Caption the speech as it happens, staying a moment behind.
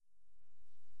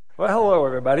Well, hello,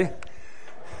 everybody.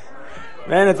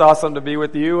 Man, it's awesome to be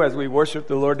with you as we worship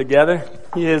the Lord together.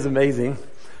 He is amazing.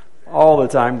 All the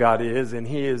time, God is, and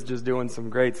He is just doing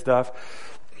some great stuff.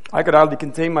 I could hardly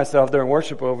contain myself during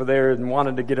worship over there and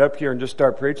wanted to get up here and just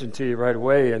start preaching to you right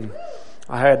away, and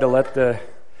I had to let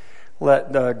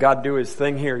God do His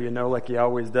thing here, like He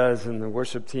always does, and the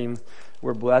worship team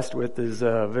we're blessed with is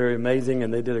very amazing,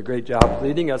 and they did a great job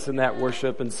leading us in that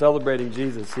worship and celebrating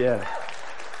Jesus, yeah.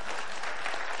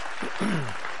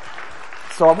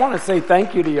 So I want to say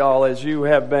thank you to y'all as you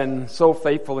have been so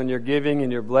faithful in your giving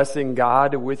and your blessing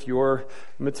God with your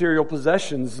material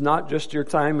possessions, not just your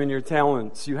time and your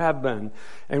talents. You have been.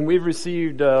 And we've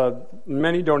received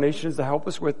many donations to help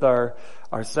us with our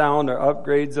sound, our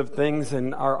upgrades of things,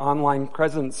 and our online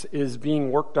presence is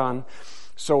being worked on.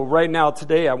 So right now,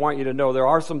 today, I want you to know there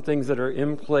are some things that are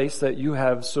in place that you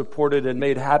have supported and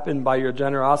made happen by your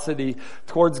generosity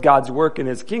towards God's work in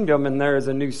His kingdom. And there is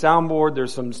a new soundboard.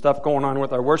 There's some stuff going on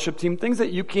with our worship team, things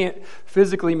that you can't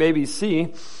physically maybe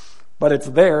see, but it's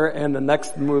there. And the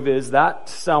next move is that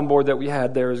soundboard that we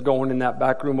had there is going in that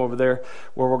back room over there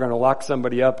where we're going to lock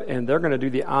somebody up, and they're going to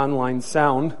do the online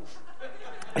sound.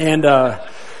 And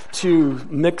to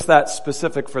mix that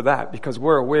specific for that, because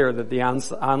we're aware that the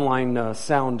online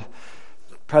sound.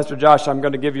 Pastor Josh, I'm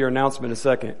going to give you your announcement in a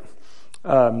second.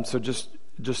 So just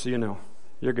so you know,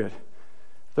 you're good.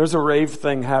 There's a rave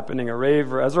thing happening, a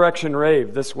resurrection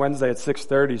rave this Wednesday at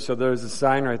 6:30. So there's a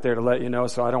sign right there to let you know.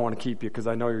 So I don't want to keep you because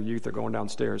I know your youth are going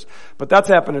downstairs. But that's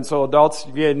happening. So adults,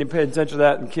 you need to pay attention to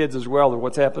that, and kids as well, to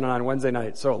what's happening on Wednesday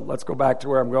night. So let's go back to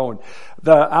where I'm going.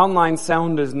 The online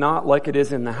sound is not like it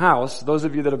is in the house. Those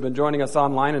of you that have been joining us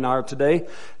online and are today,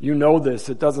 you know this.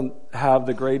 It doesn't have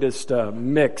the greatest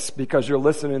mix because you're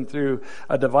listening through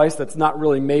a device that's not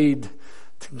really made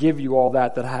to give you all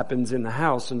that happens in the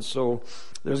house. And so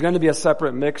there's going to be a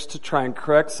separate mix to try and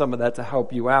correct some of that to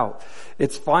help you out.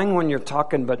 It's fine when you're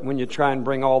talking, but when you try and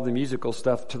bring all the musical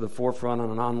stuff to the forefront on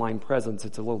an online presence,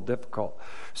 it's a little difficult.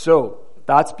 So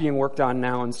that's being worked on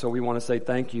now, and so we want to say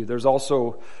thank you. There's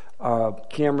also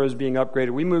cameras being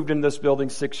upgraded. We moved into this building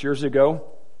 6 years ago,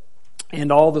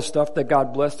 and all the stuff that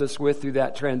God blessed us with through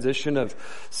that transition of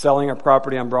selling our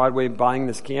property on Broadway, buying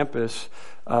this campus,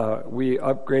 we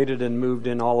upgraded and moved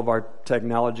in all of our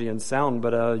technology and sound.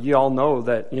 But you all know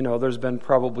that, there's been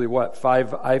probably, 5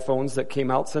 iPhones that came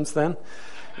out since then?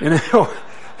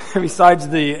 Besides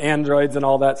the Androids and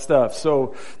all that stuff.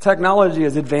 So technology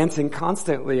is advancing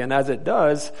constantly, and as it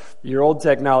does, your old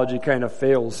technology kind of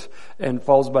fails and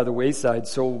falls by the wayside.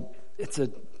 So it's a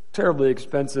terribly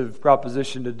expensive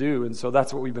proposition to do, and so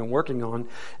that's what we've been working on,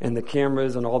 and the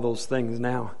cameras and all those things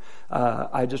now.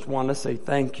 I just want to say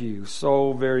thank you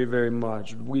so very, very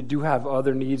much. We do have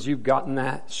other needs. You've gotten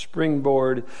that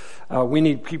springboard. We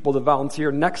need people to volunteer.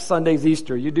 Next Sunday's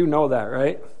Easter. You do know that,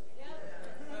 right?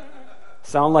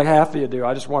 Sound like half of you do.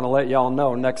 I just want to let y'all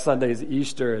know next Sunday is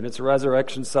Easter, and it's a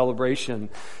resurrection celebration.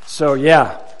 So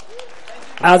yeah,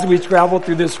 as we travel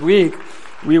through this week,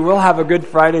 we will have a Good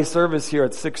Friday service here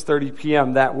at 6:30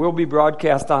 p.m. That will be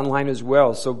broadcast online as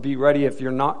well. So be ready if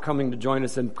you're not coming to join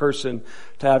us in person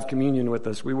to have communion with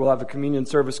us. We will have a communion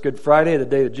service Good Friday, the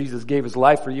day that Jesus gave His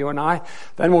life for you and I.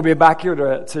 Then we'll be back here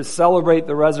to celebrate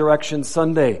the Resurrection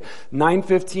Sunday.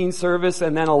 9:15 service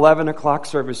and then 11 o'clock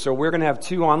service. So we're going to have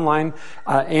 2 online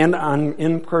and on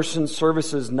in-person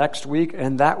services next week,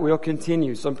 and that will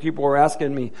continue. Some people were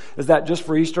asking me, is that just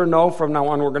for Easter? No, from now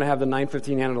on we're going to have the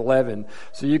 9:15 and 11.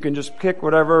 So you can just pick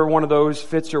whatever one of those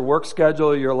fits your work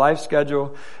schedule, your life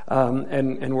schedule,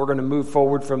 and we're going to move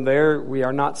forward from there. We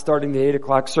are not starting the 8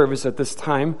 o'clock service at this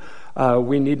time.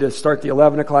 We need to start the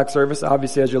 11 o'clock service.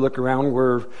 Obviously, as you look around,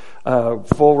 we're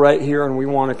full right here, and we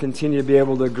want to continue to be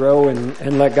able to grow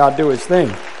and let God do His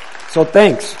thing. So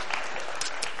thanks.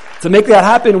 To make that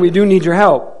happen, we do need your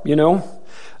help,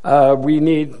 We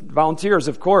need volunteers,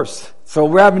 of course. So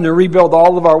we're having to rebuild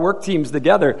all of our work teams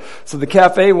together. So the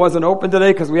cafe wasn't open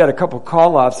today because we had a couple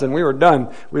call-offs and we were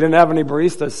done. We didn't have any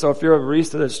baristas. So if you're a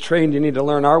barista that's trained, you need to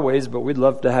learn our ways, but we'd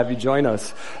love to have you join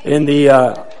us in the,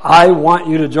 I want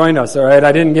you to join us, all right?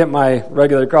 I didn't get my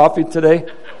regular coffee today.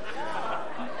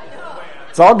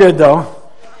 It's all good though.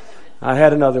 I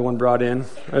had another one brought in.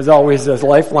 There's always this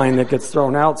lifeline that gets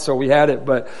thrown out, so we had it,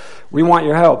 but we want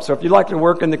your help. So if you'd like to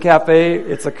work in the cafe,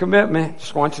 it's a commitment.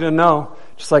 Just want you to know.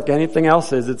 Just like anything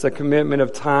else is, it's a commitment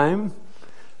of time.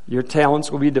 Your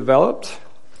talents will be developed,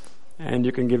 and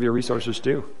you can give your resources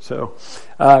too. So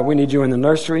we need you in the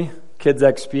nursery, Kids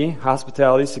XP,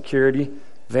 hospitality, security,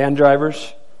 van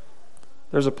drivers.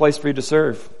 There's a place for you to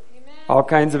serve. Amen. All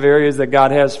kinds of areas that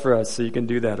God has for us, so you can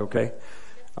do that, okay?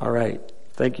 All right.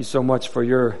 Thank you so much for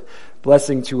your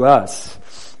blessing to us.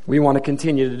 We want to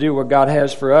continue to do what God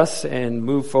has for us and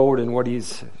move forward in what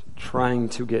He's trying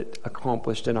to get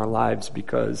accomplished in our lives,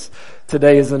 because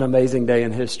today is an amazing day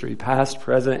in history, past,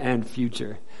 present, and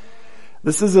future.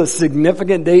 This is a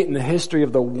significant date in the history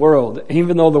of the world,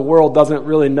 even though the world doesn't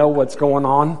really know what's going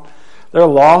on. They're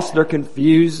lost, they're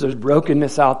confused, there's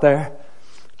brokenness out there.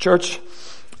 Church,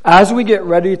 as we get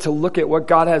ready to look at what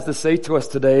God has to say to us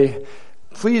today,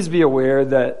 please be aware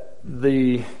that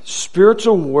the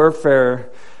spiritual warfare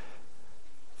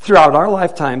throughout our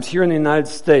lifetimes here in the United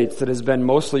States that has been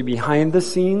mostly behind the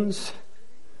scenes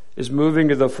is moving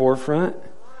to the forefront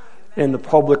in the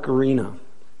public arena.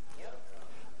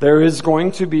 There is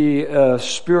going to be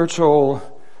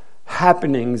spiritual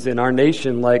happenings in our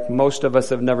nation like most of us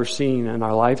have never seen in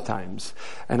our lifetimes.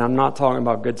 And I'm not talking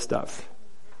about good stuff.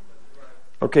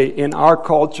 Okay, in our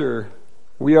culture,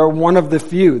 we are one of the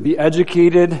few, the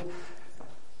educated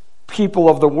people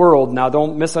of the world. Now,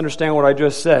 don't misunderstand what I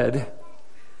just said,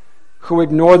 who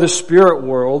ignore the spirit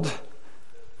world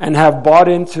and have bought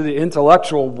into the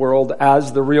intellectual world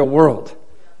as the real world.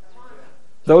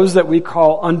 Those that we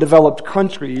call undeveloped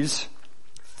countries,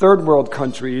 third world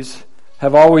countries,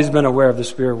 have always been aware of the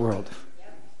spirit world.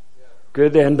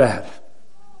 Good and bad.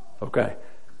 Okay.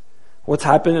 What's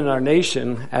happened in our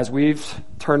nation as we've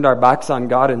turned our backs on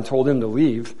God and told Him to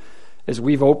leave is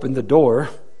we've opened the door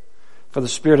for the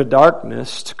spirit of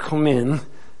darkness to come in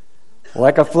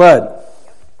like a flood.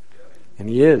 And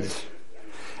He is.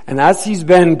 And as He's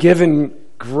been given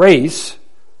grace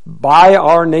by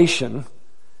our nation,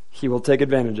 He will take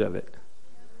advantage of it.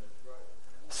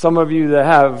 Some of you that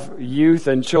have youth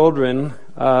and children,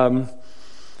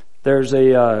 there's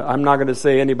I'm not going to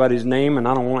say anybody's name, and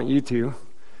I don't want you to,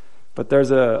 but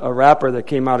there's a rapper that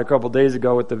came out a couple days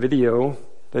ago with the video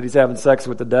that he's having sex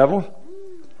with the devil.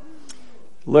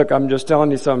 Look, I'm just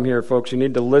telling you something here, folks. You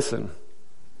need to listen.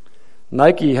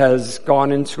 Nike has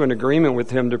gone into an agreement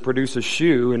with him to produce a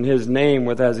shoe in his name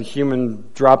with has a human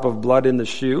drop of blood in the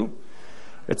shoe.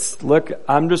 Look,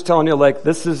 I'm just telling you, like,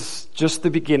 this is just the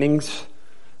beginnings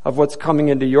of what's coming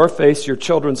into your face, your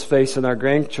children's face, and our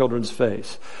grandchildren's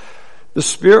face. The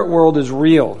spirit world is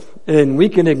real, and we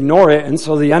can ignore it, and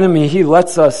so the enemy, he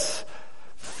lets us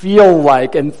feel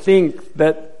like and think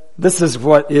that this is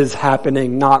what is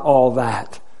happening, not all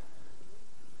that.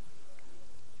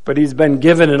 But he's been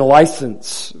given a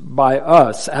license by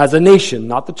us as a nation,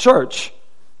 not the church,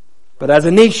 but as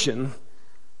a nation,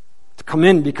 to come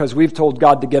in because we've told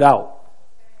God to get out.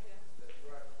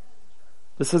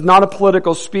 This is not a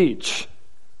political speech.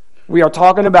 We are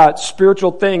talking about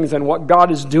spiritual things and what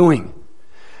God is doing.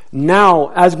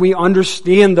 Now, as we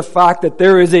understand the fact that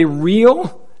there is a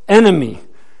real enemy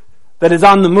that is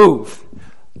on the move,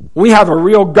 we have a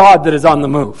real God that is on the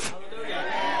move.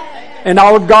 And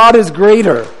our God is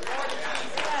greater.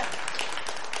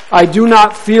 I do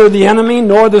not fear the enemy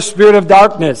nor the spirit of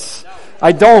darkness.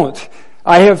 I don't.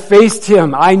 I have faced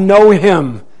him. I know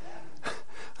him.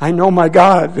 I know my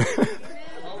God.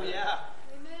 Oh yeah.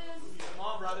 Come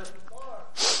on, brother.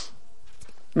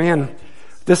 Man,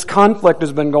 this conflict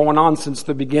has been going on since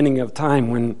the beginning of time.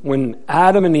 When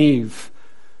Adam and Eve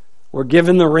were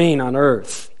given the reign on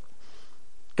earth,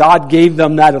 God gave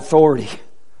them that authority.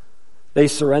 They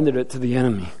surrendered it to the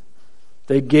enemy.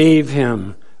 They gave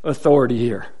him authority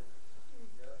here.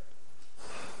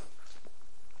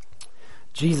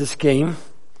 Jesus came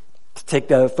to take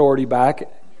that authority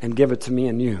back and give it to me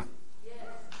and you.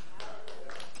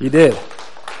 He did.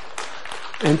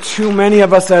 And too many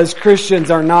of us as Christians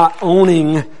are not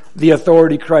owning the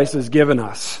authority Christ has given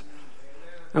us.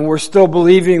 And we're still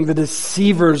believing the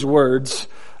deceiver's words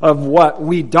of what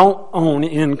we don't own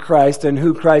in Christ and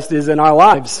who Christ is in our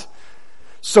lives.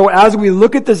 So as we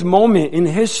look at this moment in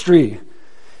history,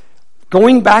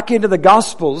 going back into the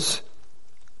Gospels,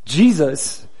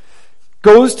 Jesus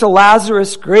goes to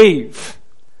Lazarus' grave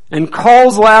and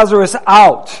calls Lazarus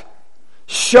out,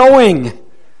 showing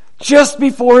just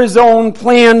before his own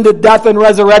planned death and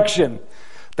resurrection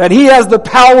that he has the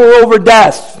power over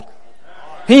death.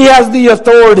 He has the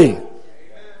authority.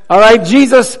 All right,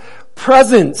 Jesus'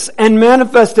 presence and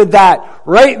manifested that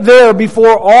right there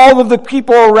before all of the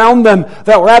people around them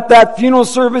that were at that funeral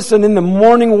service and in the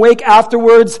morning wake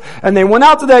afterwards. And they went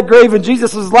out to that grave and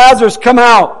Jesus says, Lazarus, come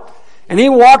out. And he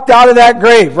walked out of that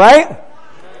grave, right?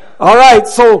 All right,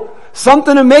 so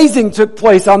something amazing took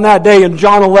place on that day in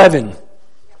John 11.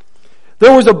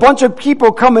 There was a bunch of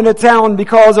people coming to town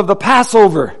because of the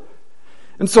Passover.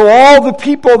 And so all the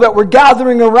people that were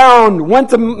gathering around went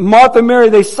to Martha and Mary.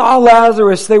 They saw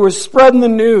Lazarus. They were spreading the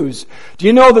news. Do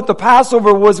you know that the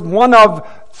Passover was one of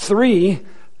 3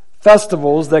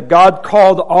 festivals that God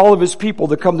called all of His people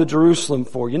to come to Jerusalem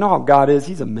for. You know how God is?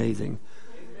 He's amazing.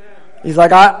 He's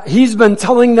like, He's been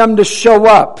telling them to show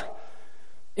up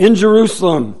in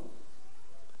Jerusalem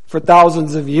for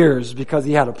thousands of years because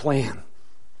He had a plan.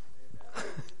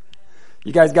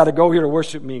 You guys got to go here to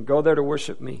worship me. Go there to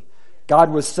worship me.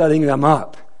 God was setting them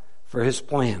up for His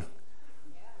plan.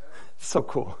 So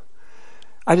cool.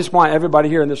 I just want everybody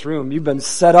here in this room, you've been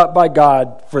set up by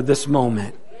God for this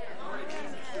moment.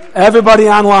 Everybody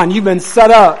online, you've been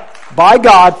set up by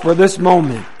God for this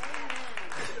moment.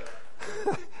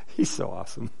 He's so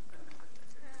awesome.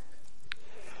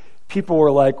 People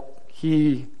were like,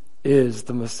 He is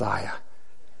the Messiah.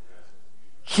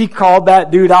 He called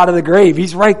that dude out of the grave.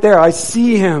 He's right there. I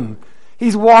see him.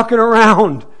 He's walking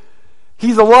around.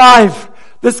 He's alive.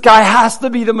 This guy has to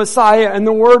be the Messiah. And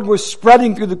the word was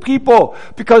spreading through the people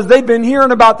because they'd been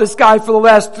hearing about this guy for the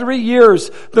last 3 years.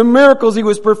 The miracles he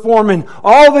was performing,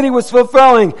 all that he was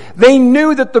fulfilling. They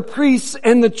knew that the priests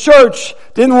and the church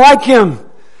didn't like him.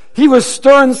 He was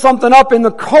stirring something up in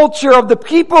the culture of the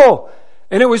people.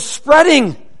 And it was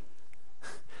spreading.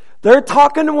 They're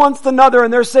talking to one another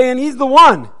and they're saying, He's the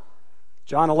one.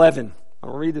 John 11.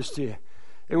 I'll read this to you.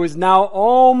 It was now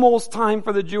almost time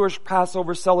for the Jewish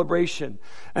Passover celebration.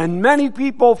 And many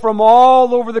people from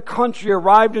all over the country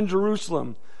arrived in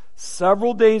Jerusalem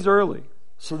several days early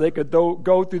so they could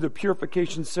go through the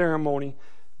purification ceremony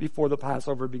before the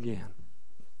Passover began.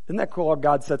 Isn't that cool how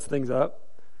God sets things up?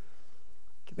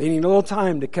 They need a little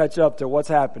time to catch up to what's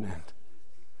happening.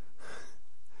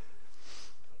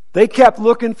 They kept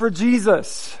looking for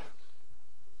Jesus.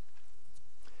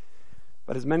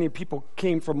 But as many people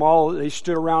came from they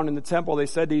stood around in the temple, they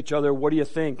said to each other, What do you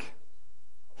think?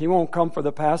 He won't come for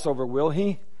the Passover, will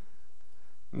He?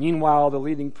 Meanwhile, the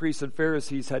leading priests and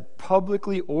Pharisees had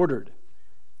publicly ordered.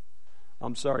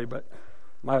 I'm sorry, but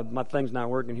my thing's not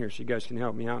working here, so you guys can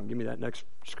help me out and give me that next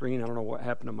screen. I don't know what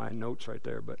happened to my notes right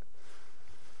there, but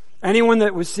anyone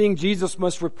that was seeing Jesus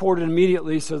must report it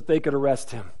immediately so that they could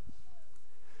arrest Him.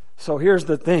 So here's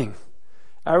the thing.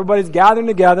 Everybody's gathering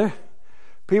together.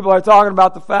 People are talking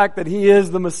about the fact that He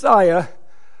is the Messiah.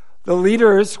 The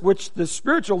leaders, which the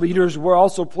spiritual leaders were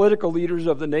also political leaders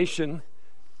of the nation,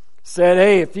 said,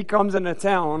 Hey, if He comes into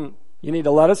town, you need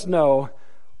to let us know.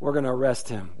 We're going to arrest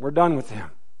Him. We're done with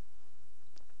Him.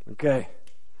 Okay.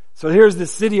 So here's the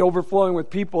city overflowing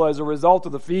with people as a result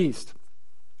of the feast.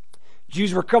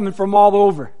 Jews were coming from all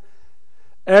over.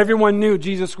 Everyone knew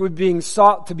Jesus was being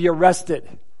sought to be arrested.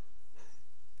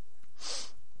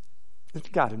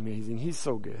 Isn't God amazing? He's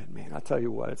so good, man. I tell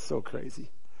you what, it's so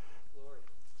crazy.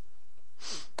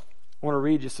 I want to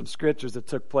read you some scriptures that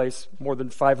took place more than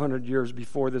 500 years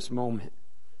before this moment.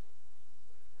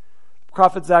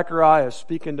 Prophet Zechariah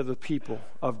speaking to the people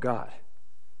of God.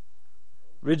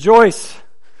 Rejoice,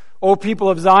 O people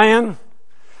of Zion.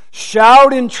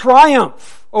 Shout in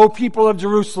triumph, O people of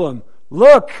Jerusalem.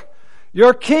 Look,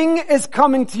 your king is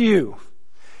coming to you.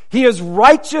 He is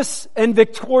righteous and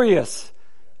victorious.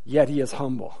 Yet He is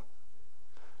humble.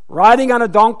 Riding on a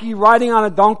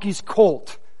donkey's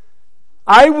colt.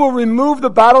 I will remove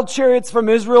the battle chariots from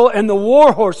Israel and the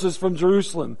war horses from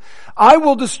Jerusalem. I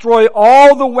will destroy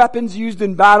all the weapons used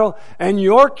in battle, and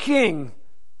your king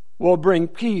will bring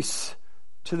peace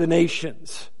to the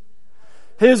nations.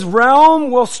 His realm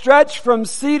will stretch from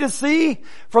sea to sea,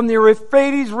 from the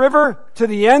Euphrates River to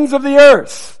the ends of the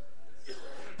earth.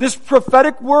 This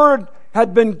prophetic word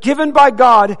had been given by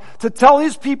God to tell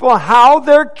His people how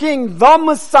their king, the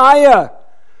Messiah,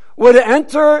 would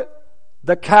enter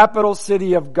the capital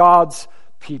city of God's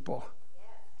people.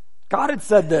 God had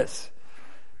said this.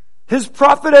 His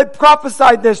prophet had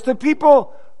prophesied this. The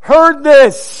people heard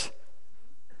this.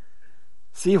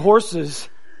 See, horses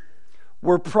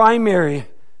were primary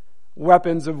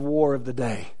weapons of war of the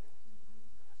day.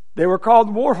 They were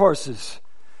called war horses.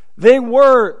 They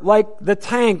were like the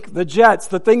tank, the jets,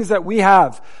 the things that we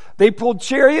have. They pulled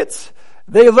chariots.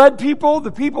 They led people.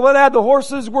 The people that had the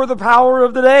horses were the power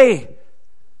of the day.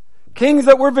 Kings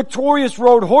that were victorious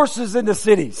rode horses into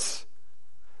cities.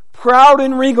 Proud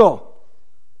and regal.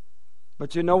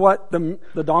 But you know what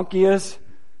the donkey is?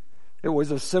 It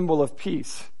was a symbol of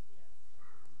peace.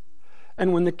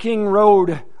 And when the king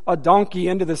rode a donkey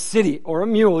into the city, or a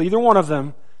mule, either one of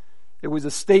them, it was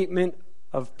a statement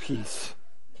of peace.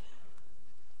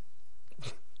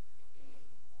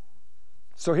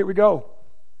 So here we go.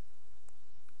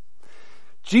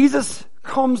 Jesus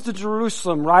comes to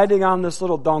Jerusalem riding on this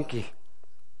little donkey.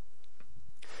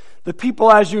 The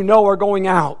people, as you know, are going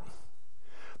out.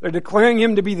 They're declaring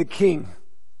Him to be the king.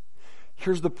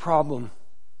 Here's the problem.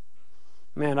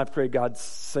 Man, I pray God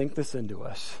sink this into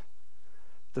us.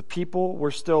 The people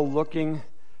were still looking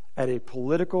at a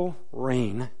political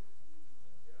reign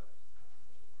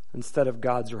instead of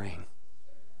God's reign.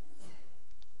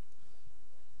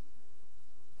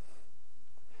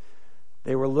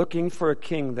 They were looking for a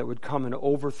king that would come and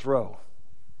overthrow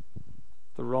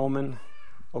the Roman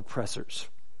oppressors.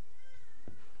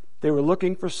 They were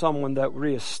looking for someone that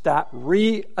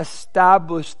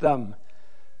reestablished them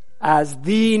as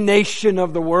the nation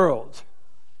of the world.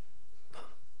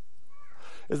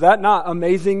 Is that not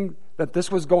amazing that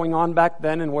this was going on back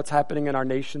then and what's happening in our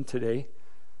nation today?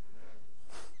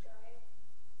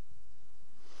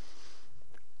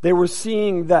 They were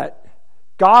seeing that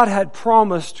God had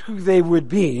promised who they would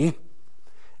be,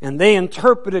 and they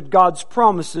interpreted God's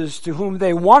promises to whom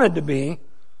they wanted to be,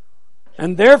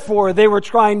 and therefore they were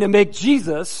trying to make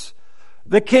Jesus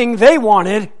the king they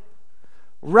wanted,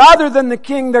 rather than the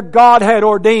king that God had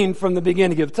ordained from the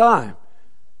beginning of time.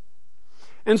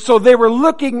 And so they were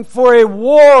looking for a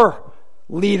war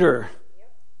leader,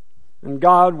 and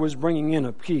God was bringing in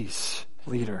a peace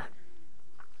leader.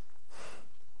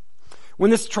 When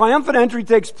this triumphant entry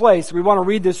takes place, we want to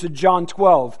read this in John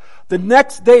 12. The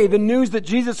next day, the news that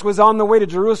Jesus was on the way to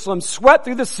Jerusalem swept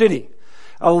through the city.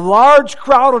 A large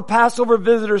crowd of Passover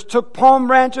visitors took palm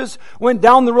branches, went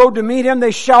down the road to meet him.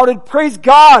 They shouted, "Praise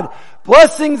God!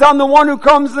 Blessings on the one who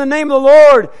comes in the name of the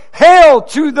Lord! Hail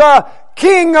to the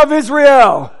King of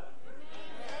Israel!"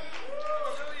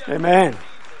 Amen.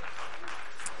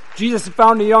 Jesus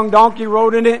found a young donkey,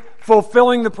 rode in it,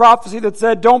 fulfilling the prophecy that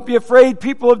said, "Don't be afraid,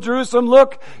 people of Jerusalem.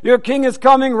 Look, your king is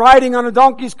coming riding on a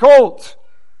donkey's colt."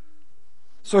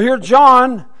 So here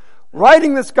John,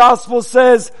 writing this gospel,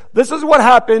 says, this is what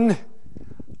happened.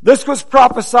 This was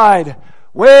prophesied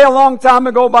way a long time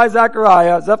ago by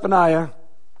Zephaniah.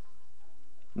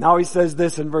 Now he says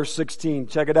this in verse 16.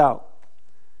 Check it out.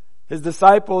 His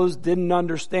disciples didn't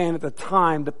understand at the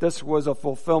time that this was a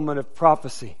fulfillment of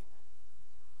prophecy.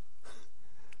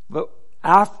 But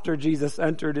after Jesus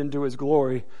entered into his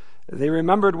glory, they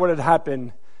remembered what had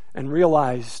happened and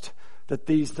realized that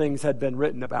these things had been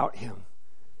written about him.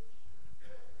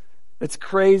 It's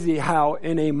crazy how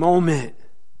in a moment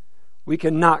we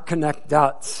cannot connect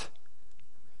dots,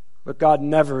 but God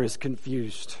never is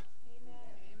confused.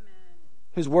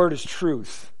 His word is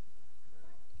truth.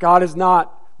 God is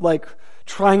not like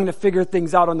trying to figure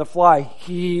things out on the fly.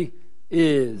 He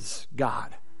is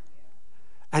God.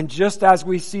 And just as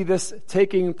we see this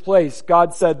taking place,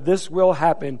 God said this will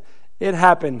happen. It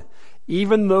happened.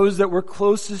 Even those that were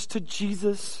closest to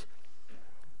Jesus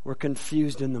were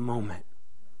confused in the moment.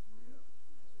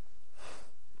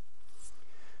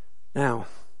 Now,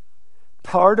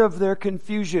 part of their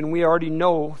confusion we already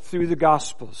know through the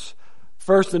Gospels.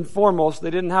 First and foremost, they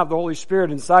didn't have the Holy Spirit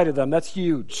inside of them. That's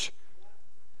huge.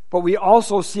 But we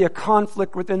also see a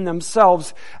conflict within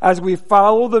themselves as we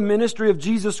follow the ministry of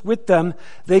Jesus with them.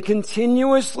 They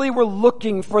continuously were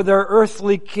looking for their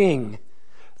earthly king,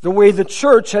 the way the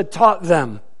church had taught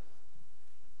them.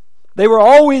 They were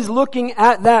always looking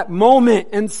at that moment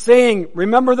and saying,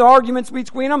 remember the arguments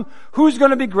between them? Who's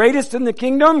going to be greatest in the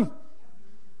kingdom?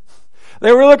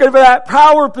 They were looking for that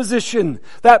power position,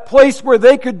 that place where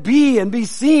they could be and be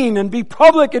seen and be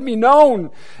public and be known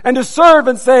and to serve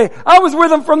and say, I was with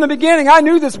them from the beginning. I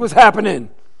knew this was happening.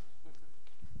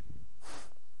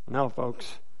 No,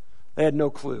 folks, they had no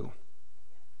clue.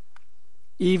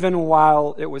 Even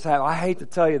while it was happening, I hate to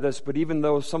tell you this, but even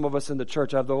though some of us in the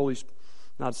church have the Holy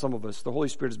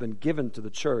Spirit has been given to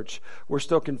the church, we're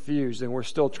still confused and we're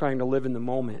still trying to live in the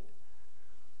moment.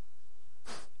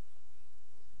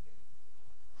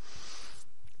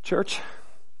 Church,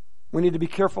 we need to be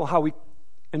careful how we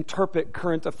interpret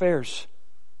current affairs.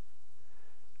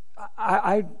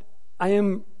 I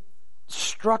am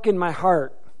struck in my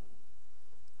heart,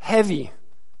 heavy,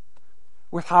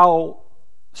 with how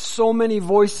so many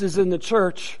voices in the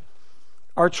church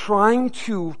are trying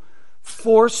to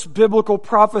force biblical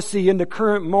prophecy into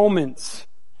current moments.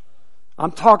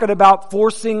 I'm talking about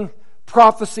forcing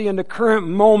prophecy into current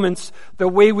moments the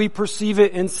way we perceive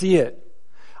it and see it.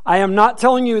 I am not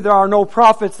telling you there are no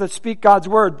prophets that speak God's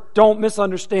word. Don't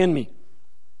misunderstand me.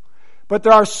 But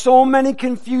there are so many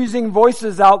confusing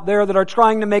voices out there that are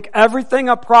trying to make everything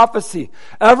a prophecy,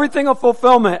 everything a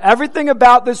fulfillment, everything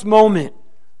about this moment.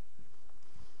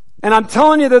 And I'm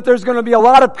telling you that there's going to be a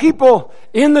lot of people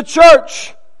in the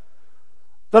church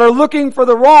that are looking for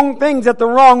the wrong things at the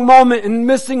wrong moment and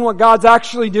missing what God's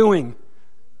actually doing.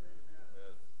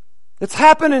 It's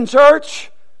happening, church.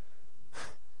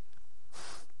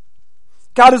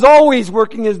 God is always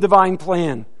working His divine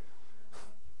plan.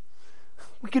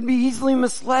 We can be easily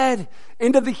misled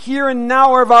into the here and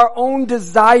now of our own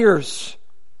desires.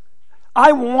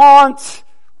 I want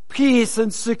peace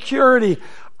and security.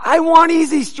 I want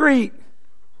easy street.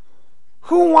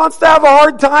 Who wants to have a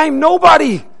hard time?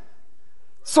 Nobody.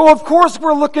 So of course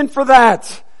we're looking for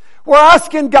that. We're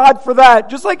asking God for that.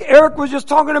 Just like Eric was just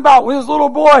talking about with his little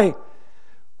boy.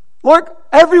 Look,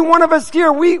 every one of us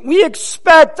here, we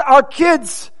expect our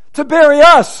kids to bury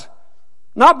us.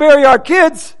 Not bury our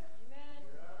kids.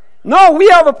 No, we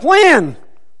have a plan.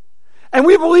 And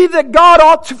we believe that God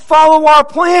ought to follow our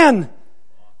plan.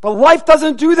 But life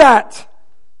doesn't do that.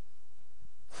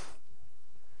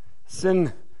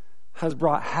 Sin has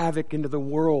brought havoc into the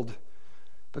world.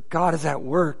 But God is at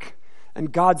work.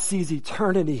 And God sees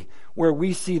eternity where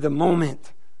we see the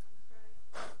moment.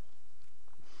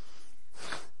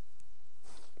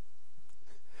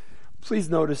 Please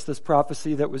notice this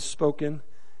prophecy that was spoken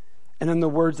and in the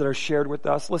words that are shared with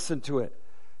us. Listen to it.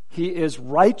 He is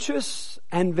righteous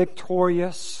and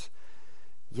victorious,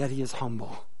 yet he is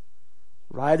humble.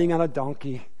 Riding on a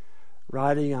donkey's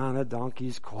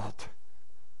colt.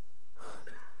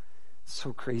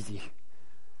 So crazy.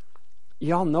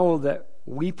 Y'all know that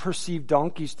we perceive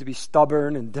donkeys to be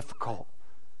stubborn and difficult.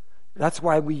 That's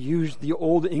why we use the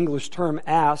old English term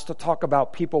ass to talk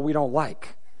about people we don't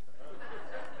like.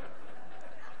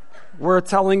 We're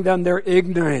telling them they're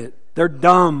ignorant, they're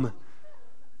dumb,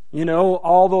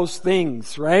 all those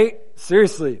things, right?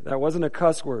 Seriously, that wasn't a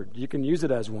cuss word. You can use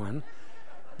it as one,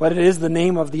 but it is the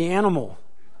name of the animal.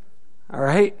 All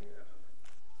right?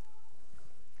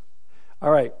 All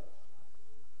right.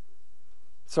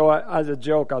 So as a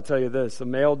joke, I'll tell you this. A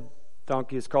male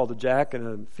donkey is called a Jack and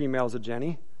a female is a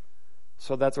Jenny.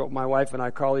 So that's what my wife and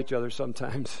I call each other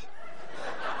sometimes.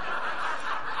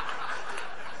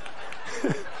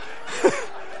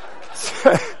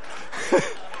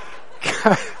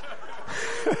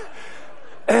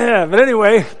 Yeah, but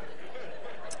anyway,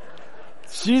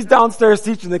 she's downstairs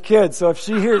teaching the kids. So if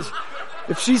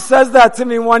she says that to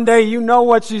me one day, you know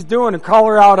what she's doing and call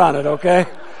her out on it, okay?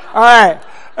 All right.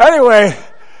 Anyway,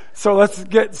 so let's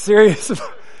get serious.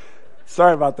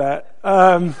 Sorry about that.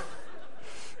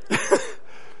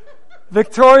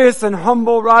 Victorious and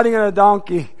humble, riding on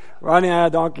a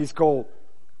donkey's colt.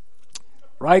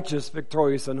 Righteous,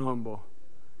 victorious, and humble.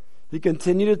 He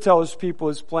continued to tell his people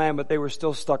his plan, but they were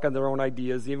still stuck on their own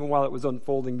ideas, even while it was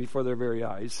unfolding before their very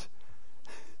eyes.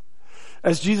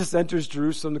 As Jesus enters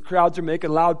Jerusalem, the crowds are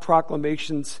making loud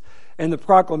proclamations, and the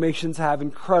proclamations have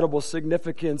incredible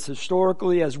significance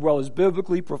historically as well as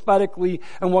biblically, prophetically,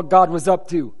 and what God was up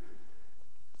to.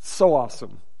 So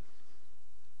awesome.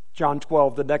 John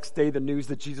 12, the next day, the news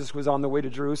that Jesus was on the way to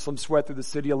Jerusalem swept through the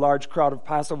city. A large crowd of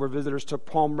Passover visitors took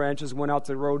palm branches, went out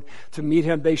to the road to meet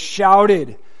him. They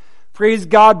shouted, "Praise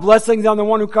God, blessings on the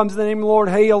one who comes in the name of the Lord.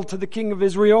 Hail to the King of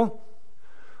Israel."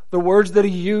 The words that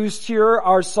he used here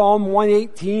are Psalm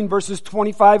 118, verses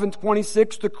 25 and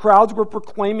 26. The crowds were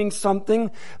proclaiming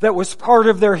something that was part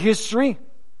of their history.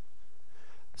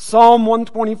 Psalm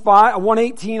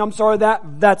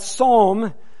 118, that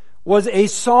psalm was a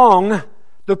song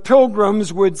the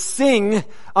pilgrims would sing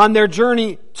on their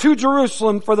journey to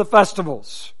Jerusalem for the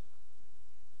festivals.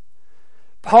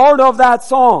 Part of that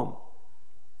psalm,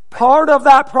 part of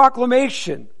that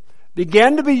proclamation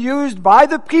began to be used by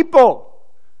the people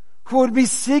who would be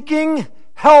seeking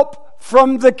help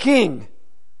from the king.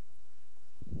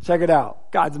 Check it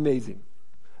out. God's amazing.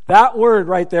 That word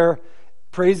right there,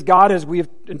 praise God, as we've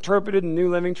interpreted in New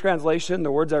Living Translation,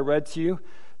 the words I read to you,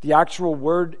 the actual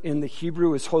word in the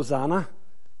Hebrew is Hosanna.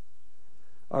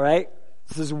 All right?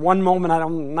 This is one moment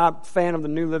I'm not a fan of the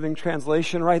New Living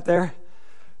Translation right there.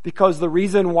 Because the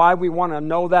reason why we want to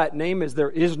know that name is there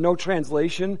is no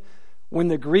translation. When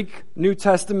the Greek New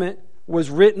Testament was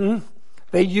written,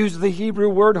 they used the Hebrew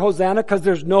word Hosanna because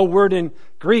there's no word in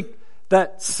Greek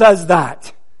that says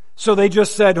that. So they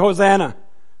just said Hosanna.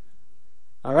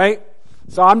 All right?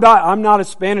 So I'm not a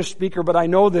Spanish speaker, but I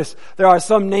know this. There are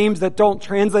some names that don't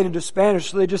translate into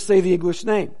Spanish, so they just say the English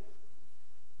name.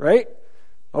 Right?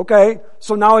 Okay.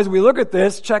 So now as we look at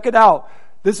this, check it out.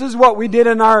 This is what we did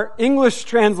in our English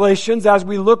translations as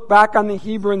we look back on the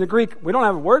Hebrew and the Greek. We don't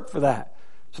have a word for that.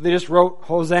 So they just wrote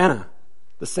Hosanna,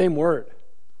 the same word.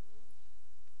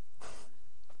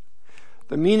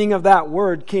 The meaning of that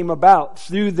word came about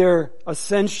through their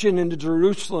ascension into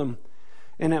Jerusalem,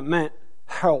 and it meant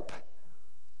help,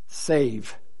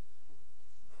 save.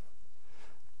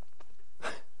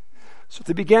 So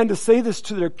they began to say this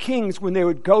to their kings when they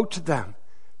would go to them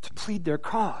to plead their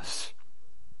cause.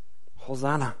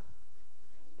 Hosanna.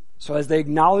 So as they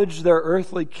acknowledged their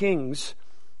earthly kings,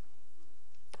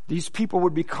 these people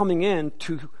would be coming in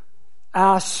to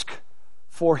ask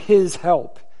for his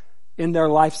help in their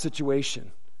life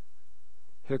situation.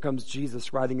 Here comes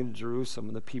Jesus riding into Jerusalem,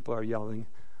 and the people are yelling,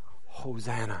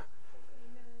 Hosanna.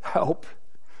 Help.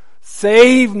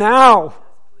 Save now.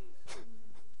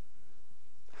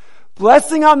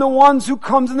 Blessing on the one who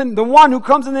comes in the name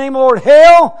of the Lord.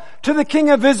 Hail to the King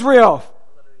of Israel.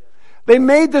 They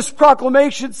made this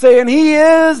proclamation saying, He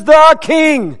is the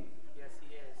King. Yes,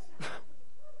 He is.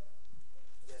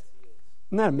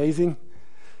 Isn't that amazing?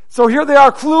 So here they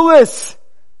are, clueless,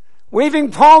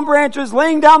 waving palm branches,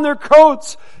 laying down their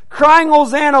coats, crying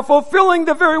Hosanna, fulfilling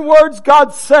the very words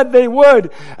God said they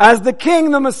would, as the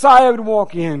King, the Messiah, would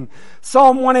walk in.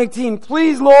 Psalm 118,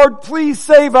 please Lord, please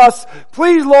save us.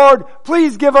 Please Lord,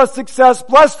 please give us success.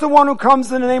 Bless the one who comes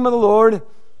in the name of the Lord.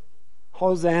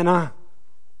 Hosanna.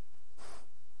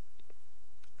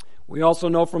 We also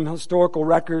know from historical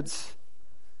records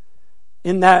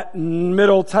in that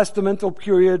Middle Testamental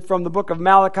period from the book of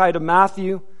Malachi to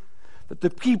Matthew that the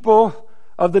people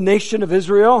of the nation of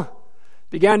Israel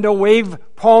began to wave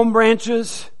palm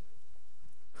branches.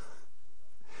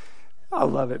 I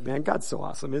love it, man. God's so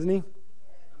awesome, isn't He?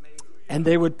 And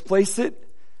they would place it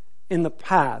in the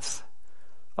paths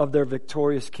of their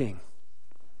victorious king.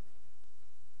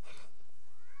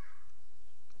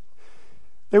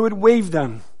 They would wave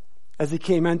them as he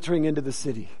came entering into the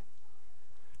city.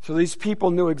 So these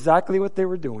people knew exactly what they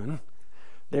were doing.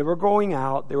 They were going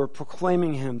out. They were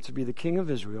proclaiming him to be the King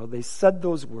of Israel. They said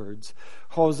those words,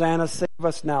 Hosanna, save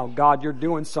us now. God, you're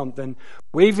doing something.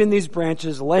 Waving these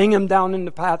branches, laying them down in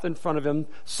the path in front of him.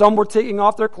 Some were taking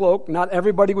off their cloak. Not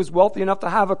everybody was wealthy enough to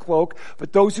have a cloak,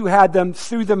 but those who had them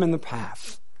threw them in the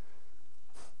path.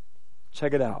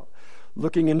 Check it out.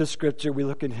 Looking into Scripture, we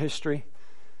look in history.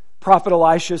 Prophet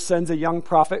Elisha sends a young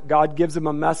prophet. God gives him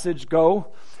a message,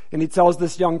 go. And he tells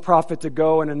this young prophet to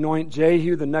go and anoint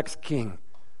Jehu the next king.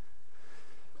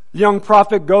 The young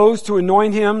prophet goes to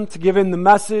anoint him, to give him the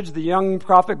message. The young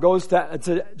prophet goes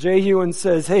to Jehu and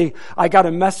says, hey, I got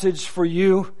a message for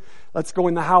you. Let's go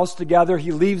in the house together.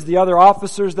 He leaves the other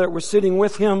officers that were sitting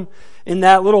with him in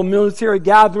that little military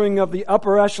gathering of the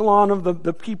upper echelon of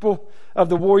the people, of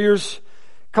the warriors.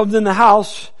 Comes in the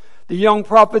house. The young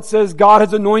prophet says, God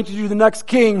has anointed you the next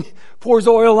king, pours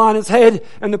oil on his head,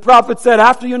 and the prophet said,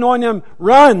 after you anoint him,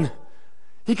 run.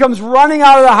 He comes running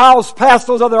out of the house past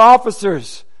those other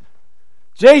officers.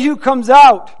 Jehu comes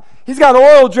out. He's got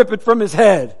oil dripping from his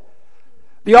head.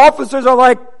 The officers are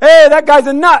like, hey, that guy's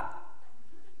a nut.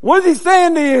 What is he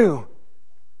saying to you?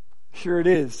 Here it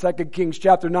is, 2 Kings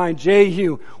chapter 9.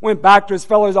 Jehu went back to his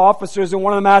fellow officers, and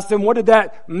one of them asked him, what did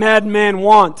that madman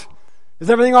want? Is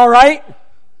everything all right?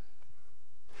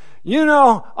 You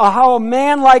know how a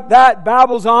man like that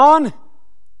babbles on?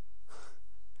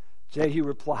 Jehu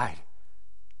replied,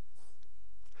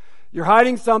 you're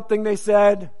hiding something, they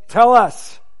said. Tell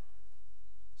us.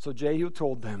 So Jehu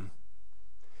told them.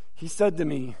 He said to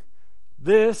me,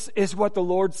 this is what the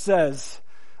Lord says.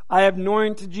 I have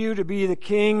anointed you to be the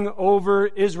king over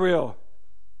Israel.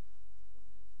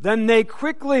 Then they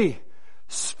quickly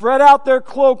spread out their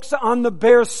cloaks on the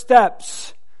bare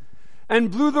steps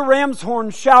and blew the ram's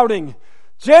horn, shouting,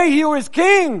 Jehu is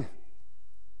king.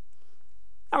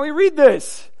 Now we read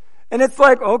this, and it's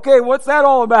like, okay, what's that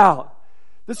all about?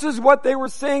 This is what they were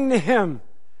saying to him.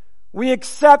 We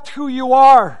accept who you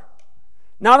are.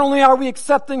 Not only are we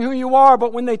accepting who you are,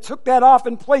 but when they took that off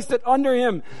and placed it under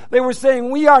him, they were saying,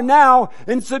 we are now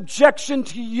in subjection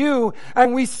to you,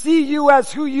 and we see you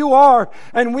as who you are,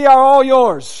 and we are all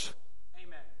yours.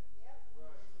 Amen.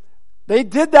 They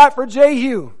did that for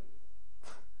Jehu.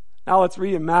 Now let's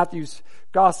read in Matthew's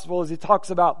gospel as he talks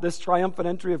about this triumphant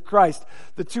entry of Christ.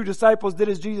 The two disciples did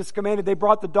as Jesus commanded. They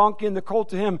brought the donkey and the colt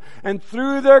to him and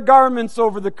threw their garments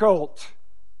over the colt.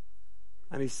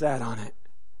 And he sat on it.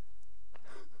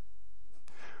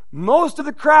 Most of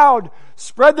the crowd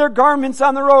spread their garments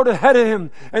on the road ahead of him,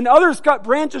 and others cut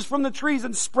branches from the trees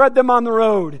and spread them on the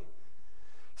road.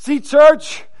 See,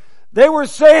 church, they were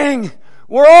saying,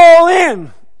 we're all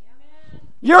in.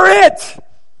 You're it.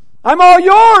 I'm all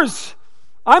yours.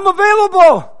 I'm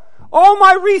available. All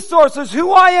my resources,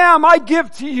 who I am, I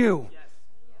give to you. Yes.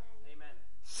 Amen.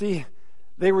 See,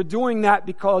 they were doing that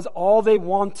because all they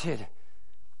wanted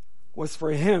was for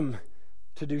him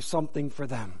to do something for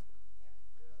them.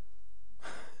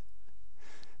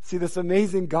 See, this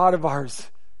amazing God of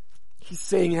ours, he's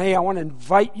saying, hey, I want to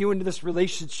invite you into this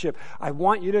relationship. I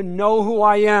want you to know who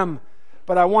I am,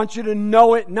 but I want you to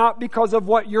know it not because of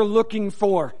what you're looking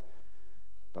for,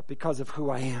 but because of who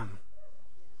I am.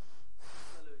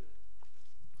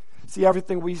 See,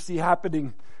 everything we see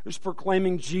happening is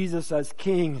proclaiming Jesus as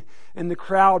King, and the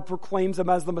crowd proclaims him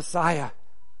as the Messiah.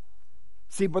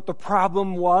 See, but the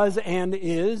problem was and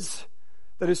is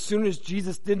that as soon as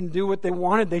Jesus didn't do what they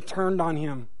wanted, they turned on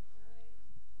him.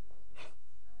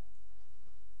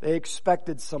 They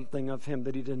expected something of him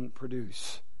that he didn't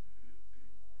produce.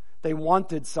 They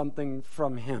wanted something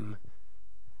from him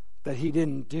that he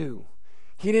didn't do.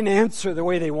 He didn't answer the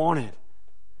way they wanted.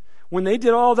 When they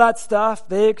did all that stuff,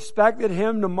 they expected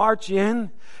him to march in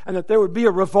and that there would be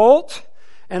a revolt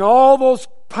and all those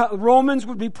Romans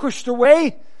would be pushed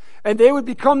away and they would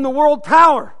become the world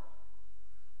power.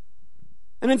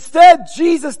 And instead,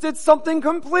 Jesus did something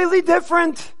completely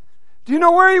different. Do you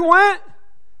know where he went?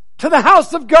 To the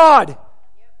house of God.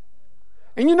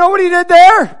 And you know what he did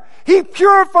there? He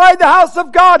purified the house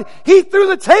of God. He threw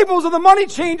the tables of the money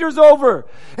changers over.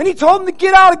 And he told them to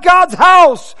get out of God's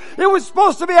house. It was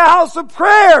supposed to be a house of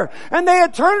prayer. And they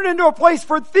had turned it into a place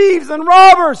for thieves and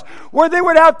robbers, where they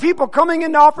would have people coming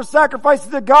in to offer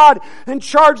sacrifices to God and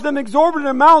charge them exorbitant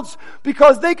amounts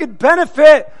because they could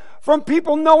benefit from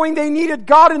people knowing they needed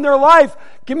God in their life.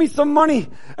 Give me some money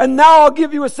and now I'll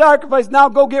give you a sacrifice. Now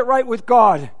go get right with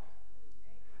God.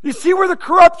 You see where the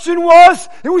corruption was?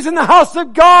 It was in the house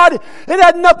of God. It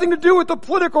had nothing to do with the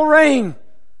political reign.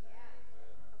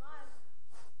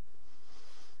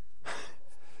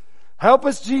 Help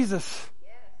us, Jesus.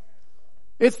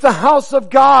 It's the house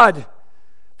of God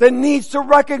that needs to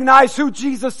recognize who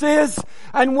Jesus is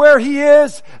and where he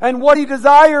is and what he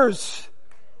desires.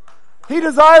 He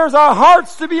desires our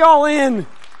hearts to be all in.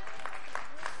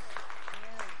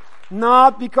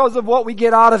 Not because of what we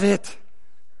get out of it.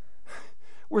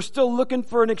 We're still looking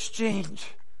for an exchange.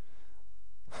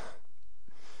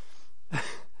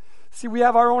 See, we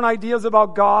have our own ideas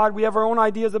about God. We have our own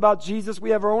ideas about Jesus. We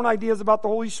have our own ideas about the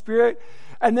Holy Spirit.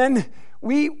 And then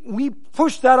we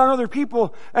push that on other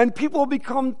people. And people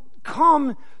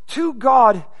come to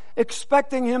God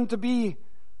expecting him to be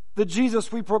the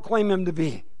Jesus we proclaim him to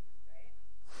be.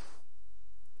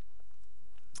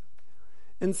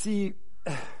 And see,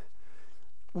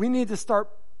 we need to start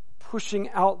pushing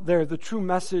out there the true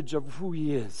message of who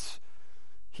he is.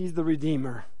 He's the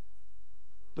Redeemer,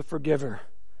 the Forgiver,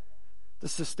 the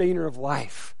Sustainer of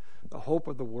life, the hope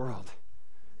of the world.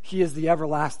 He is the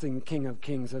everlasting King of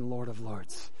kings and Lord of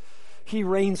lords. He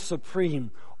reigns supreme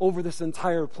over this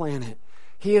entire planet.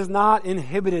 He is not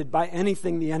inhibited by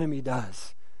anything the enemy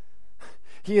does.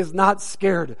 He is not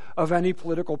scared of any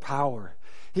political power.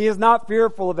 He is not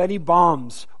fearful of any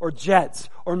bombs or jets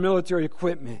or military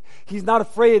equipment. He's not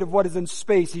afraid of what is in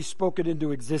space. He spoke it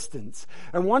into existence.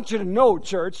 I want you to know,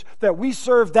 church, that we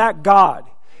serve that God.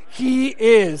 He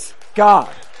is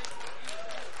God.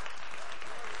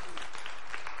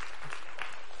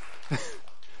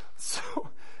 So,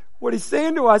 what he's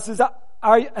saying to us is,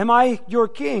 am I your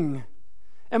king?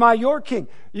 Am I your king?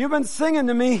 You've been singing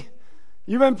to me.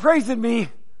 You've been praising me.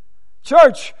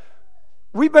 Church,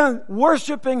 we've been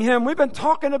worshiping him. We've been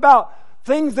talking about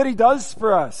things that he does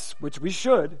for us, which we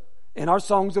should in our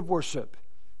songs of worship.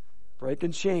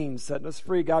 Breaking chains, setting us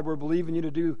free. God, we're believing you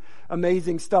to do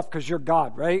amazing stuff because you're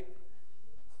God, right?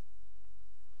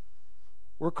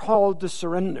 We're called to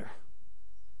surrender.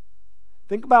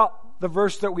 Think about the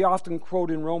verse that we often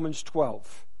quote in Romans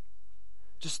 12.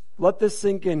 Just let this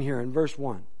sink in here in verse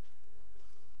 1.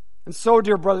 And so,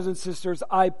 dear brothers and sisters,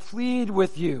 I plead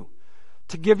with you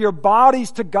to give your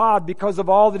bodies to God because of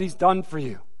all that he's done for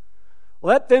you.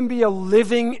 Let them be a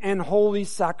living and holy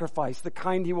sacrifice, the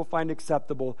kind he will find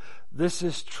acceptable. This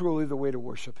is truly the way to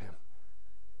worship him.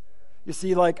 You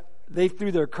see, like they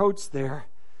threw their coats there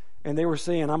and they were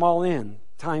saying, I'm all in.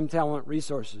 Time, talent,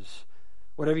 resources.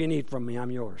 Whatever you need from me,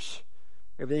 I'm yours.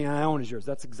 Everything I own is yours.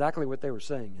 That's exactly what they were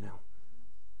saying, you know.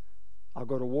 I'll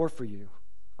go to war for you.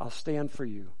 I'll stand for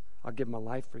you. I'll give my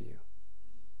life for you.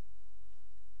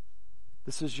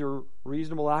 This is your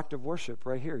reasonable act of worship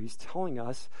right here. He's telling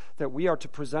us that we are to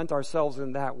present ourselves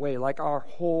in that way, like our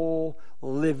whole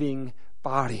living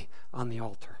body on the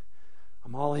altar.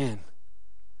 I'm all in.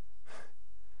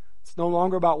 It's no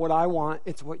longer about what I want,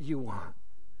 it's what you want.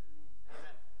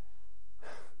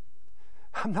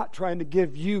 I'm not trying to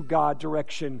give you, God,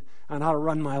 direction on how to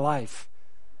run my life.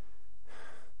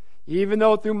 Even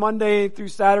though through Monday through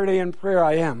Saturday in prayer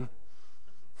I am.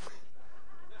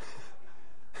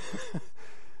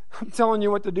 I'm telling you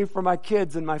what to do for my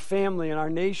kids and my family and our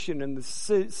nation and the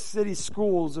city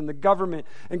schools and the government.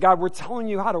 And God, we're telling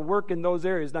you how to work in those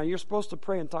areas. Now, you're supposed to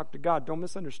pray and talk to God. Don't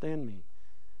misunderstand me.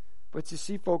 But you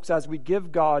see, folks, as we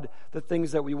give God the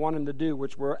things that we want him to do,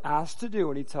 which we're asked to do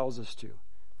and he tells us to,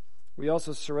 we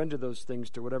also surrender those things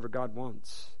to whatever God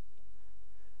wants.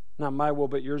 Not my will,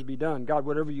 but yours be done. God,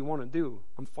 whatever you want to do,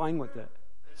 I'm fine with it.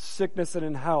 Sickness and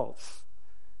in health.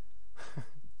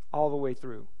 All the way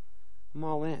through. I'm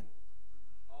all in.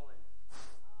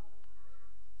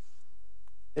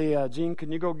 Hey, Gene,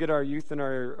 can you go get our youth and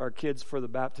our kids for the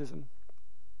baptism?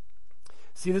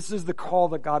 See, this is the call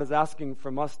that God is asking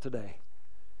from us today.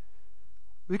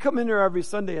 We come in here every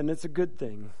Sunday, and it's a good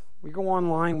thing. We go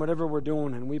online, whatever we're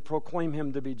doing, and we proclaim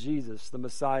Him to be Jesus, the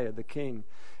Messiah, the King.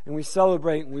 And we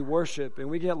celebrate and we worship, and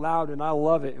we get loud, and I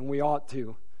love it, and we ought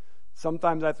to.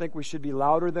 Sometimes I think we should be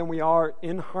louder than we are,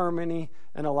 in harmony,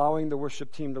 and allowing the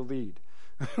worship team to lead.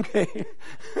 Okay?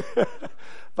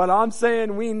 But I'm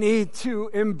saying we need to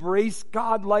embrace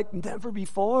God like never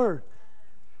before.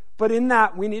 But in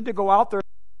that, we need to go out there in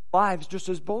our lives just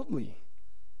as boldly.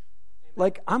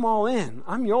 Like, I'm all in.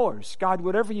 I'm yours. God,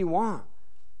 whatever you want.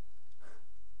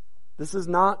 This is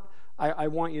not, I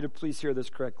want you to please hear this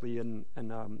correctly, and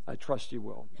I trust you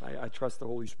will. I trust the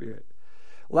Holy Spirit.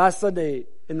 Last Sunday,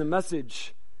 in the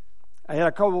message, I had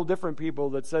a couple of different people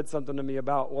that said something to me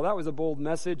about, well, that was a bold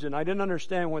message, and I didn't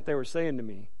understand what they were saying to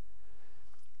me.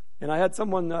 And I had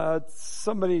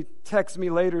somebody text me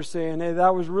later saying, hey,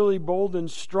 that was really bold and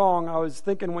strong. I was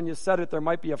thinking when you said it, there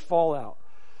might be a fallout.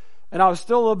 And I was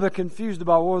still a little bit confused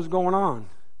about what was going on.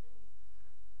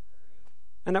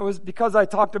 And it was because I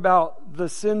talked about the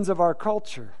sins of our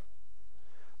culture.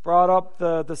 Brought up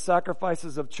the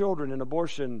sacrifices of children and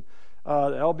abortion, the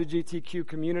LGBTQ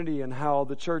community, and how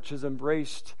the church has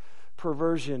embraced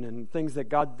perversion and things that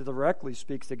God directly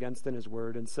speaks against in His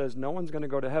Word and says, no one's going to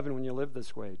go to heaven when you live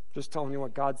this way. Just telling you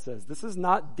what God says. This is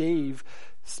not Dave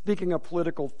speaking a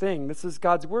political thing. This is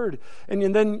God's Word.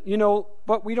 And then,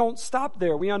 but we don't stop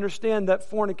there. We understand that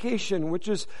fornication, which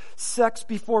is sex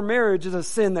before marriage, is a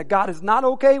sin that God is not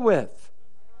okay with.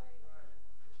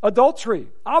 Adultery,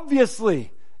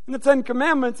 obviously. In the Ten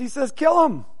Commandments, He says, kill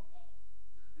him.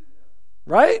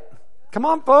 Right? Come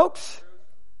on, folks.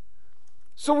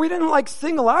 So we didn't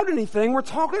single out anything. We're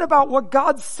talking about what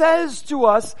God says to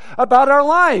us about our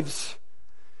lives.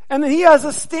 And He has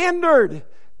a standard.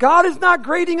 God is not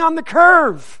grading on the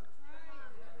curve.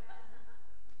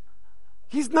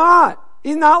 He's not.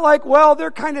 He's not like, well, they're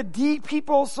kind of D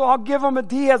people, so I'll give them a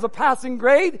D as a passing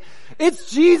grade. It's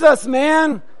Jesus,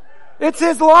 man. It's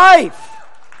His life.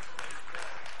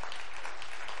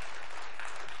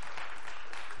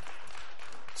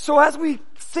 So as we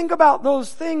think about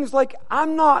those things,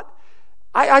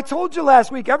 I told you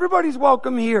last week, everybody's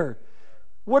welcome here.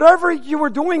 Whatever you were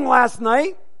doing last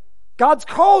night, God's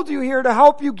called you here to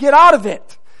help you get out of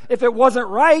it. If it wasn't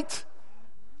right,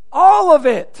 all of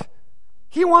it.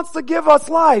 He wants to give us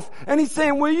life. And He's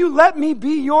saying, will you let me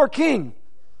be your king?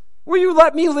 Will you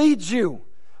let me lead you?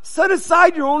 Set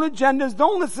aside your own agendas.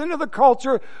 Don't listen to the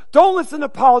culture. Don't listen to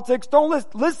politics. Don't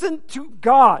listen to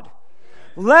God.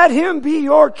 Let Him be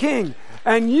your king,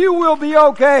 and you will be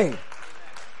okay.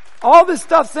 All this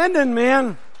stuff's ending,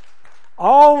 man.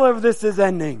 All of this is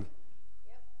ending.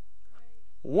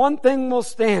 One thing will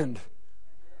stand.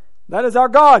 That is our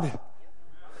God.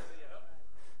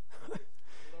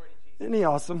 Isn't He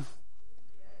awesome?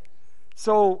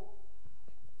 So,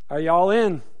 are you all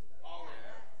in?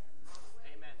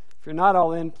 If you're not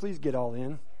all in, please get all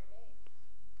in.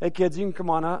 Hey kids, you can come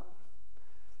on up.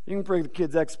 You can bring the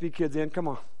kids, XP kids in. Come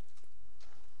on.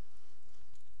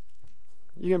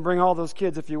 You can bring all those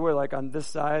kids if you would, on this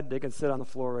side. They can sit on the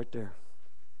floor right there.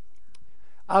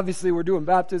 Obviously, we're doing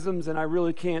baptisms, and I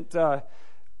really can't. I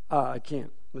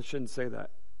shouldn't say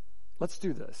that. Let's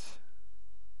do this.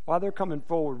 While they're coming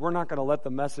forward, we're not going to let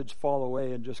the message fall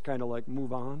away and just kind of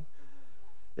move on.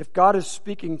 If God is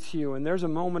speaking to you and there's a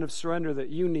moment of surrender that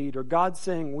you need, or God's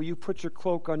saying, will you put your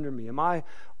cloak under me? Am I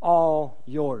all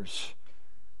yours?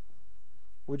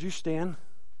 Would you stand?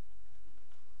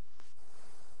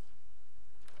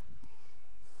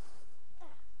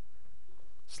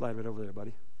 Slide right over there,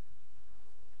 buddy.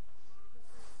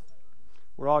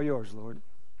 We're all yours, Lord.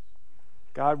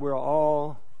 God, we're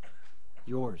all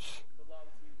yours.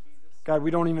 God,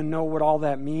 we don't even know what all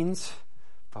that means,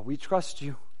 but we trust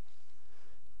you.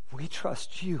 We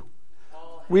trust you.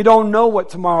 We don't know what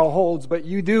tomorrow holds, but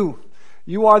you do.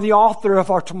 You are the author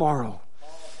of our tomorrow.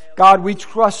 God, we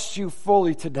trust you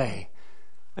fully today.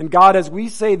 And God, as we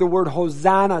say the word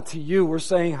Hosanna to you, we're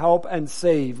saying help and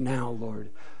save now, Lord.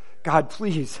 God,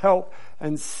 please help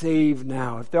and save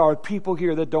now. If there are people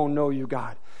here that don't know you,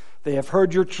 God, they have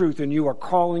heard your truth and you are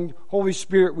calling. Holy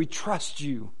Spirit, we trust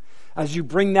you as you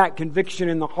bring that conviction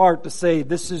in the heart to say,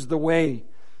 this is the way.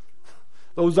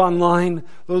 Those online,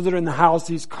 those that are in the house,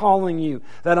 He's calling you.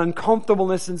 That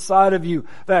uncomfortableness inside of you,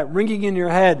 that ringing in your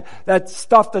head, that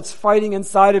stuff that's fighting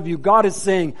inside of you. God is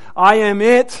saying, I am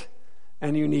it,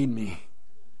 and you need me.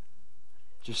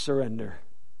 Just surrender.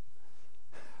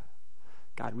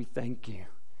 God, we thank you.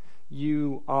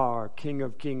 You are King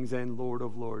of Kings and Lord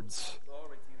of Lords.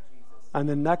 And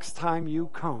the next time you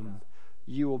come,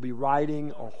 you will be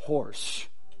riding a horse.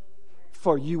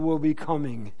 For you will be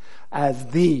coming as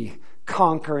the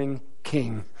conquering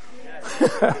king.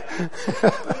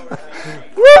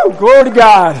 Woo! Glory to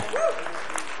God.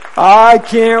 I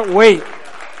can't wait.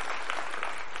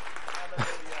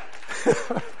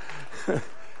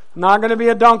 Not going to be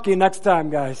a donkey next time,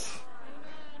 guys.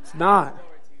 It's not.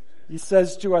 He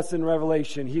says to us in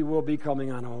Revelation, he will be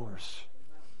coming on a horse.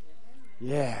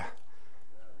 Yeah.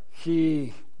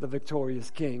 He, the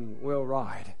victorious king, will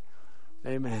ride.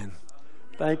 Amen.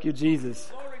 Thank you,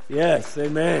 Jesus. Yes,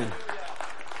 amen.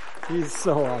 He's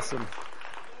so awesome.